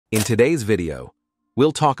In today's video,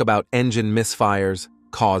 we'll talk about engine misfires,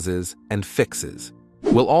 causes, and fixes.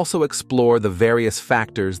 We'll also explore the various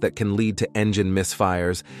factors that can lead to engine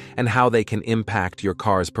misfires and how they can impact your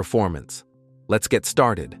car's performance. Let's get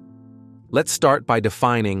started. Let's start by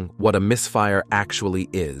defining what a misfire actually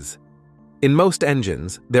is. In most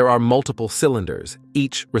engines, there are multiple cylinders,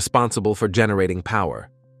 each responsible for generating power.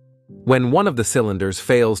 When one of the cylinders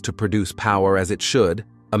fails to produce power as it should,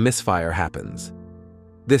 a misfire happens.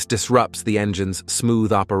 This disrupts the engine's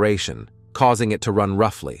smooth operation, causing it to run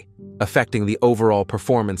roughly, affecting the overall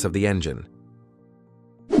performance of the engine.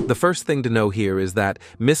 The first thing to know here is that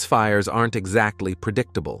misfires aren't exactly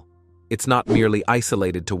predictable. It's not merely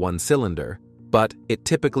isolated to one cylinder, but it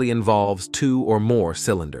typically involves two or more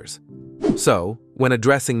cylinders. So, when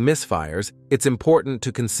addressing misfires, it's important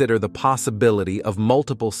to consider the possibility of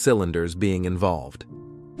multiple cylinders being involved.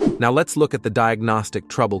 Now let's look at the diagnostic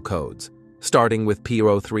trouble codes, starting with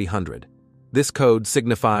P0300. This code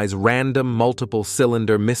signifies random multiple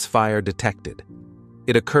cylinder misfire detected.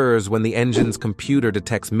 It occurs when the engine's computer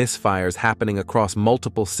detects misfires happening across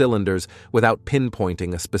multiple cylinders without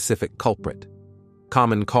pinpointing a specific culprit.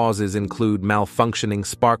 Common causes include malfunctioning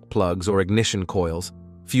spark plugs or ignition coils,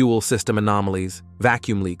 fuel system anomalies,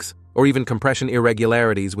 vacuum leaks, or even compression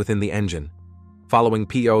irregularities within the engine. Following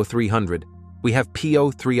P0300, we have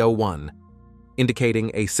P0301, indicating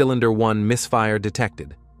a cylinder 1 misfire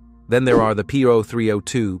detected. Then there are the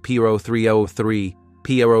P0302, P0303,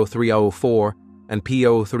 P0304, and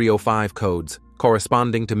P0305 codes,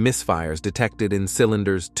 corresponding to misfires detected in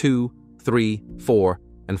cylinders 2, 3, 4,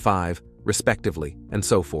 and 5, respectively, and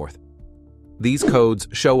so forth. These codes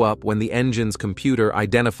show up when the engine's computer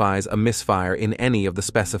identifies a misfire in any of the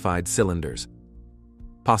specified cylinders.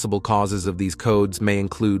 Possible causes of these codes may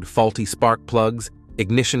include faulty spark plugs,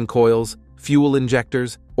 ignition coils, fuel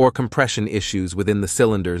injectors, or compression issues within the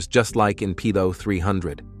cylinders, just like in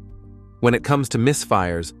P0300. When it comes to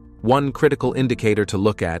misfires, one critical indicator to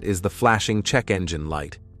look at is the flashing check engine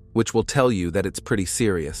light, which will tell you that it's pretty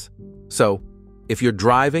serious. So, if you're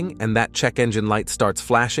driving and that check engine light starts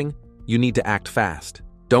flashing, you need to act fast.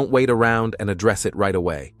 Don't wait around and address it right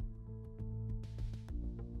away.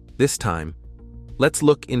 This time, let's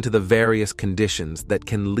look into the various conditions that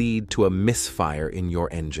can lead to a misfire in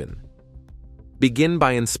your engine. Begin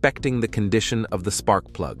by inspecting the condition of the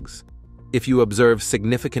spark plugs. If you observe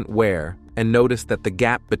significant wear and notice that the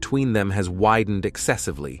gap between them has widened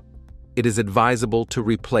excessively, it is advisable to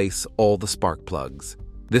replace all the spark plugs.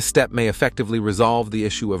 This step may effectively resolve the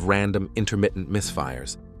issue of random intermittent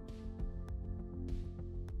misfires.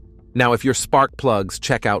 Now, if your spark plugs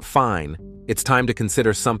check out fine, it's time to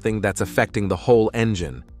consider something that's affecting the whole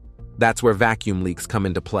engine. That's where vacuum leaks come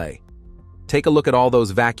into play. Take a look at all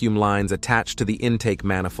those vacuum lines attached to the intake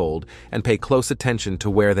manifold and pay close attention to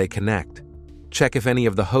where they connect. Check if any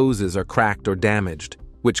of the hoses are cracked or damaged,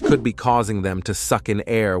 which could be causing them to suck in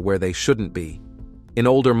air where they shouldn't be. In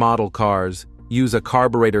older model cars, use a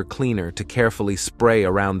carburetor cleaner to carefully spray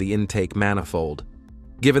around the intake manifold.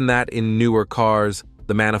 Given that in newer cars,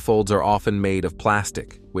 the manifolds are often made of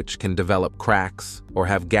plastic, which can develop cracks or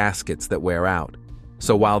have gaskets that wear out.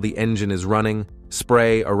 So while the engine is running,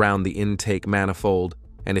 spray around the intake manifold,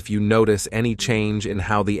 and if you notice any change in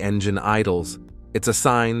how the engine idles, it's a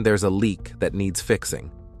sign there's a leak that needs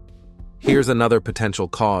fixing. Here's another potential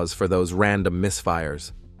cause for those random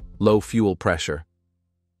misfires: low fuel pressure.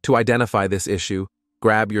 To identify this issue,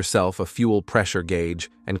 grab yourself a fuel pressure gauge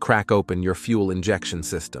and crack open your fuel injection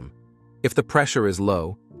system. If the pressure is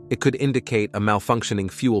low, it could indicate a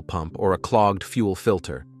malfunctioning fuel pump or a clogged fuel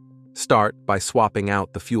filter. Start by swapping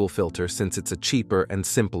out the fuel filter since it's a cheaper and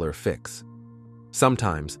simpler fix.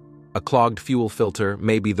 Sometimes, a clogged fuel filter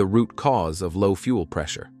may be the root cause of low fuel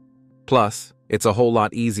pressure. Plus, it's a whole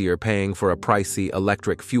lot easier paying for a pricey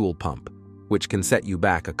electric fuel pump, which can set you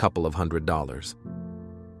back a couple of $100s.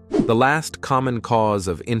 The last common cause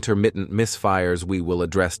of intermittent misfires we will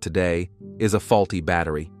address today is a faulty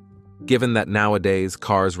battery. Given that nowadays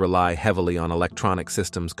cars rely heavily on electronic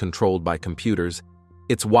systems controlled by computers,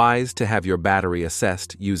 it's wise to have your battery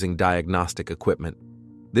assessed using diagnostic equipment.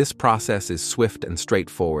 This process is swift and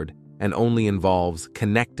straightforward and only involves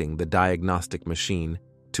connecting the diagnostic machine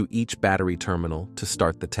to each battery terminal to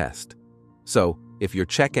start the test. So, if your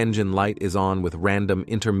check engine light is on with random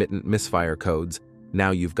intermittent misfire codes,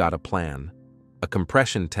 now you've got a plan. A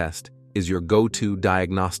compression test is your go-to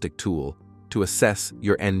diagnostic tool to assess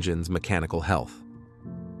your engine's mechanical health.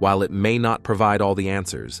 While it may not provide all the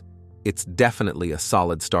answers, it's definitely a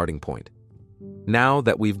solid starting point. Now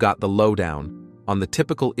that we've got the lowdown on the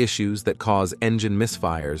typical issues that cause engine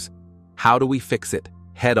misfires, how do we fix it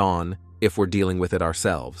head on if we're dealing with it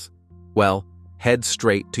ourselves? Well, head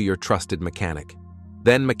straight to your trusted mechanic.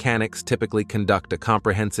 Then mechanics typically conduct a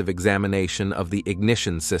comprehensive examination of the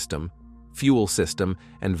ignition system, fuel system,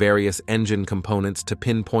 and various engine components to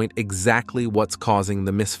pinpoint exactly what's causing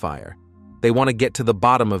the misfire. They want to get to the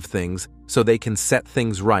bottom of things so they can set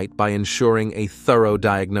things right by ensuring a thorough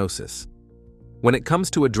diagnosis. When it comes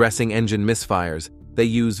to addressing engine misfires, they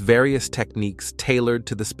use various techniques tailored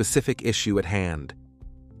to the specific issue at hand.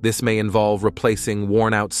 This may involve replacing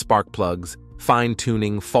worn-out spark plugs,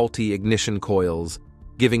 fine-tuning faulty ignition coils,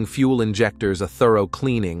 giving fuel injectors a thorough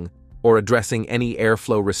cleaning, or addressing any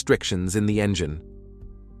airflow restrictions in the engine.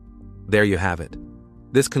 There you have it.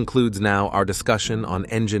 This concludes now our discussion on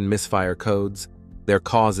engine misfire codes, their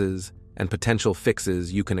causes, and potential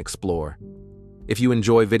fixes you can explore. If you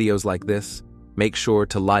enjoy videos like this, make sure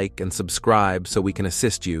to like and subscribe so we can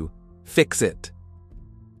assist you. Fix it!